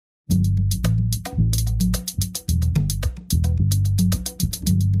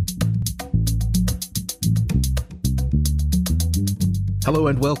Hello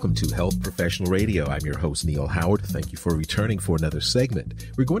and welcome to Health Professional Radio. I'm your host, Neil Howard. Thank you for returning for another segment.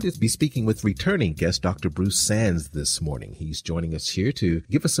 We're going to be speaking with returning guest Dr. Bruce Sands this morning. He's joining us here to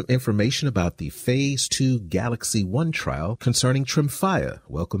give us some information about the Phase 2 Galaxy 1 trial concerning TREMFYA.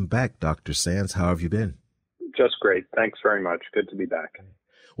 Welcome back, Dr. Sands. How have you been? Just great. Thanks very much. Good to be back.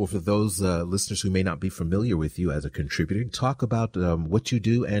 Well, for those listeners who may not be familiar with you as a contributor, talk about what you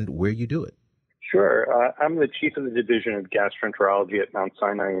do and where you do it. Sure. I'm the chief of the Division of Gastroenterology at Mount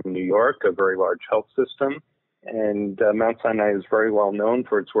Sinai in New York, a very large health system. And Mount Sinai is very well known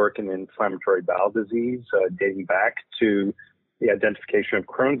for its work in inflammatory bowel disease, dating back to the identification of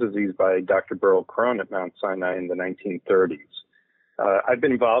Crohn's disease by Dr. Burrill Crohn at Mount Sinai in the 1930s. I've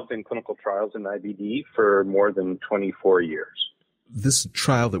been involved in clinical trials in IBD for more than 24 years. This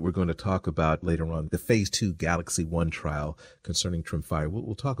trial that we're going to talk about later on, the Phase 2 Galaxy 1 trial concerning TREMFYA,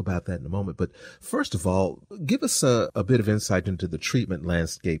 we'll talk about that in a moment. But first of all, give us a bit of insight into the treatment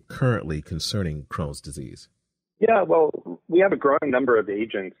landscape currently concerning Crohn's disease. Yeah, well, we have a growing number of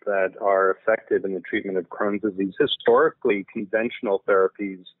agents that are effective in the treatment of Crohn's disease. Historically, conventional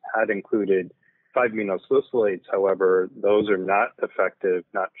therapies had included 5-aminosalicylates. However, those are not effective,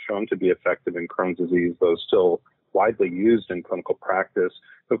 not shown to be effective in Crohn's disease, though still widely used in clinical practice.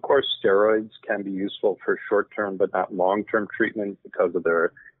 Of course, steroids can be useful for short-term but not long-term treatment because of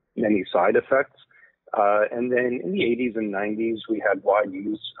their many side effects. And then in the 80s and 90s, we had wide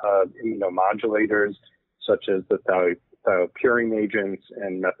use of immunomodulators such as the thiopurine agents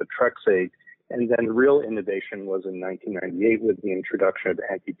and methotrexate. And then the real innovation was in 1998 with the introduction of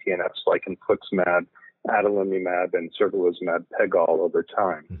anti-TNFs like infliximab, adalimumab, and certolizumab pegol over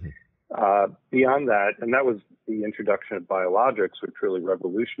time. Mm-hmm. Beyond that, and that was the introduction of biologics, which really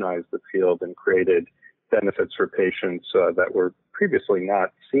revolutionized the field and created benefits for patients that were previously not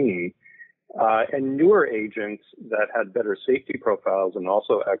seen. And newer agents that had better safety profiles and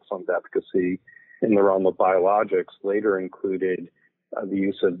also excellent efficacy in the realm of biologics later included the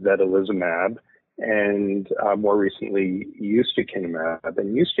use of vedolizumab and more recently ustekinumab.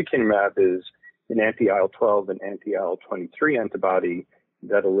 And ustekinumab is an anti-IL-12 and anti-IL-23 antibody.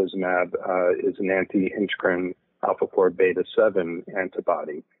 Vedolizumab is an anti-integrin alpha-4 beta-7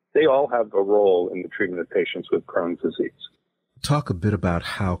 antibody. They all have a role in the treatment of patients with Crohn's disease. Talk a bit about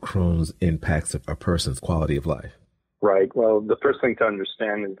how Crohn's impacts a person's quality of life. Right. Well, the first thing to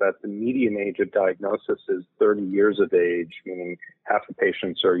understand is that the median age of diagnosis is 30 years of age, meaning half the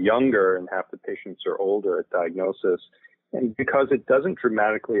patients are younger and half the patients are older at diagnosis. And because it doesn't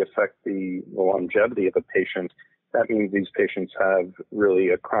dramatically affect the longevity of a patient, that means these patients have really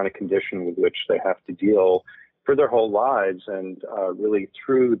a chronic condition with which they have to deal for their whole lives and really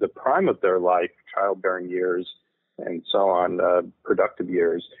through the prime of their life, childbearing years and so on, productive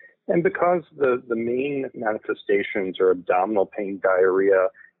years. And because the main manifestations are abdominal pain, diarrhea,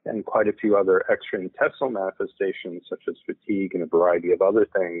 and quite a few other extraintestinal manifestations such as fatigue and a variety of other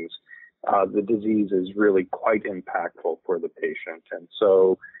things, the disease is really quite impactful for the patient. And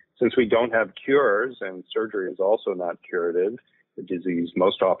so since we don't have cures and surgery is also not curative, the disease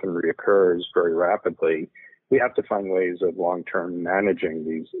most often reoccurs very rapidly, we have to find ways of long-term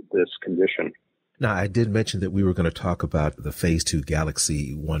managing this condition. Now, I did mention that we were going to talk about the Phase 2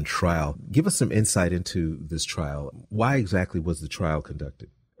 Galaxy 1 trial. Give us some insight into this trial. Why exactly was the trial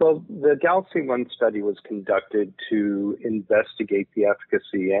conducted? Well, the Galaxy 1 study was conducted to investigate the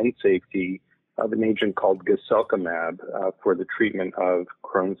efficacy and safety of an agent called guselkumab for the treatment of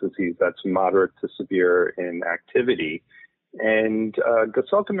Crohn's disease that's moderate to severe in activity. And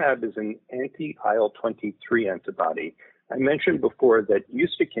guselkumab is an anti-IL-23 antibody. I mentioned before that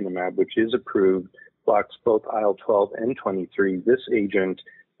ustekinumab, which is approved, blocks both IL-12 and 23. This agent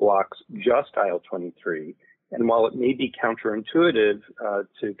blocks just IL-23. And while it may be counterintuitive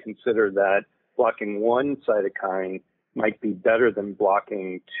to consider that blocking one cytokine might be better than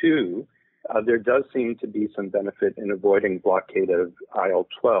blocking two, there does seem to be some benefit in avoiding blockade of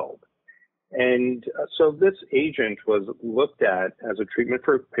IL-12. And so this agent was looked at as a treatment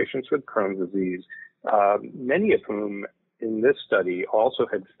for patients with Crohn's disease, many of whom in this study also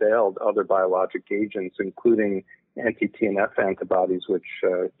had failed other biologic agents, including anti-TNF antibodies, which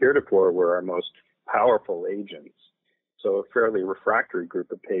heretofore were our most powerful agents. So a fairly refractory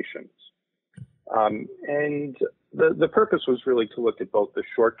group of patients. And the purpose was really to look at both the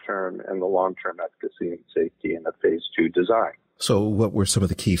short-term and the long-term efficacy and safety in a Phase 2 design. So what were some of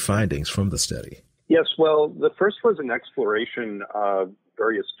the key findings from the study? Yes, well, the first was an exploration of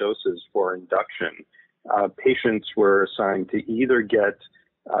various doses for induction. Patients were assigned to either get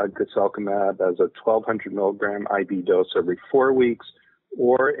guselkumab as a 1,200 milligram IV dose every 4 weeks,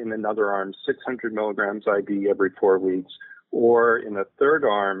 or in another arm, 600 milligrams IV every 4 weeks, or in a third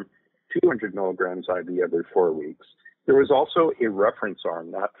arm, 200 milligrams IV every 4 weeks. There was also a reference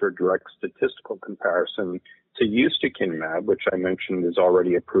arm, not for direct statistical comparison, to ustekinumab, which I mentioned is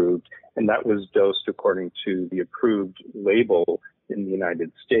already approved, and that was dosed according to the approved label in the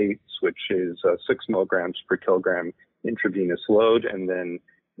United States, which is 6 milligrams per kilogram intravenous load, and then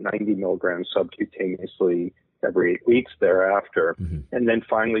 90 milligrams subcutaneously every 8 weeks thereafter. And then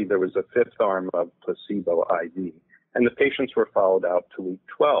finally, there was a fifth arm of placebo IV, and the patients were followed out to week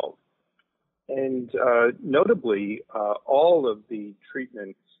 12. And notably, all of the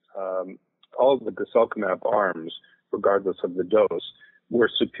treatments, all of the guselkumab arms, regardless of the dose, were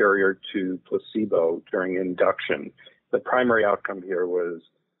superior to placebo during induction. The primary outcome here was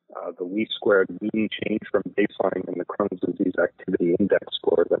the least squared mean change from baseline in the Crohn's disease activity index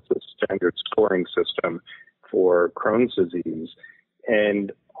score. That's a standard scoring system for Crohn's disease.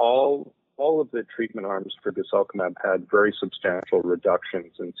 And all of the treatment arms for guselkumab had very substantial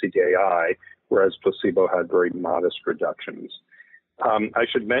reductions in CDAI, whereas placebo had very modest reductions. I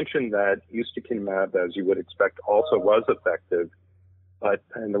should mention that ustekinumab, as you would expect, also was effective,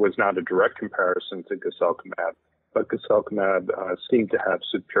 and there was not a direct comparison to guselkumab, but guselkumab seemed to have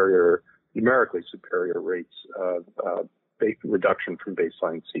numerically superior rates of reduction from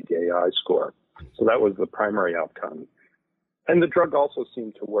baseline CDAI score. So that was the primary outcome. And the drug also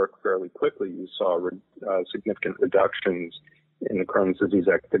seemed to work fairly quickly. You saw significant reductions in the Crohn's disease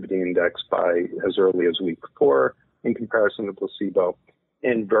activity index by as early as week 4 in comparison to placebo.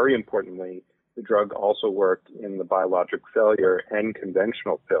 And very importantly, the drug also worked in the biologic failure and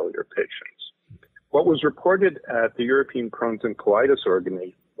conventional failure patients. What was reported at the European Crohn's and Colitis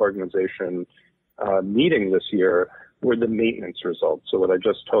Organization meeting this year were the maintenance results. So what I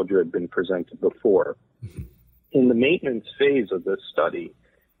just told you had been presented before. In the maintenance phase of this study,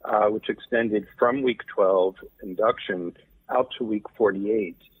 which extended from week 12 induction out to week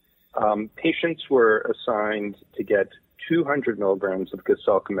 48, patients were assigned to get 200 milligrams of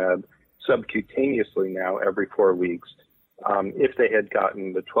guselkumab subcutaneously now every 4 weeks. If they had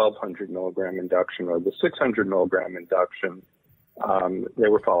gotten the 1,200 milligram induction or the 600 milligram induction, they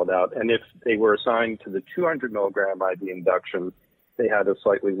were followed out. And if they were assigned to the 200 milligram IV induction, they had a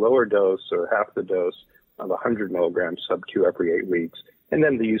slightly lower dose or half the dose of 100 milligrams sub-Q every 8 weeks. And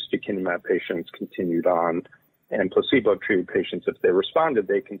then the ustekinumab patients continued on, and placebo-treated patients, if they responded,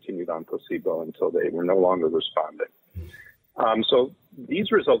 they continued on placebo until they were no longer responding. So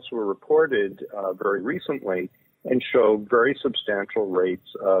these results were reported very recently and show very substantial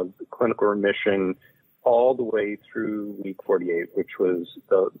rates of clinical remission all the way through week 48, which was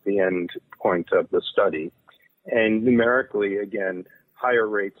the end point of the study. And numerically, again, higher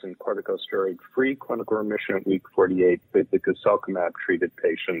rates in corticosteroid-free clinical remission at week 48 with the guselkumab-treated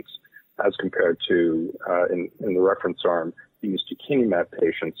patients as compared to, in the reference arm, the ustekinumab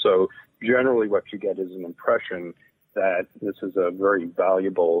patients. So generally what you get is an impression that this is a very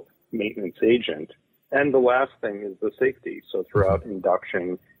valuable maintenance agent. And the last thing is the safety. So throughout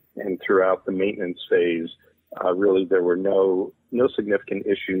induction and throughout the maintenance phase, really there were no significant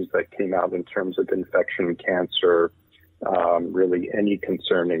issues that came out in terms of infection, cancer, really any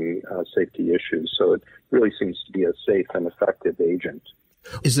concerning safety issues. So it really seems to be a safe and effective agent.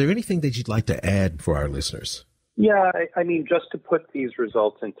 Is there anything that you'd like to add for our listeners? Yeah, I mean, just to put these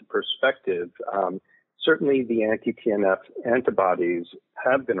results into perspective, certainly the anti-TNF antibodies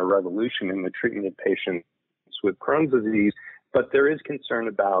have been a revolution in the treatment of patients with Crohn's disease, but there is concern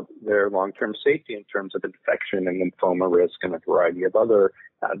about their long-term safety in terms of infection and lymphoma risk and a variety of other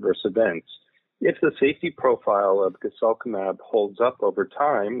adverse events. If the safety profile of guselkumab holds up over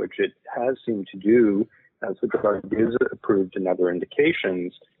time, which it has seemed to do as the drug is approved in other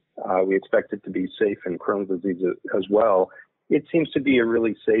indications, we expect it to be safe in Crohn's disease as well. It seems to be a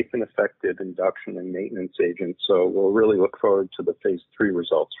really safe and effective induction and maintenance agent. So we'll really look forward to the phase 3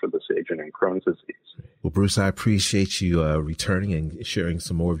 results for this agent in Crohn's disease. Well, Bruce, I appreciate you returning and sharing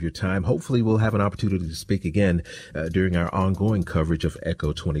some more of your time. Hopefully we'll have an opportunity to speak again during our ongoing coverage of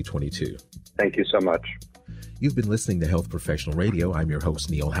ECCO 2022. Thank you so much. You've been listening to Health Professional Radio. I'm your host,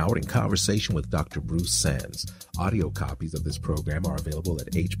 Neil Howard, in conversation with Dr. Bruce Sands. Audio copies of this program are available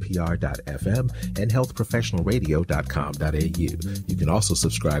at hpr.fm and healthprofessionalradio.com.au. You can also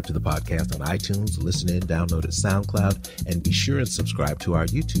subscribe to the podcast on iTunes, listen in, download at SoundCloud, and be sure and subscribe to our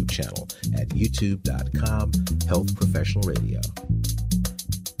YouTube channel at youtube.com/healthprofessionalradio.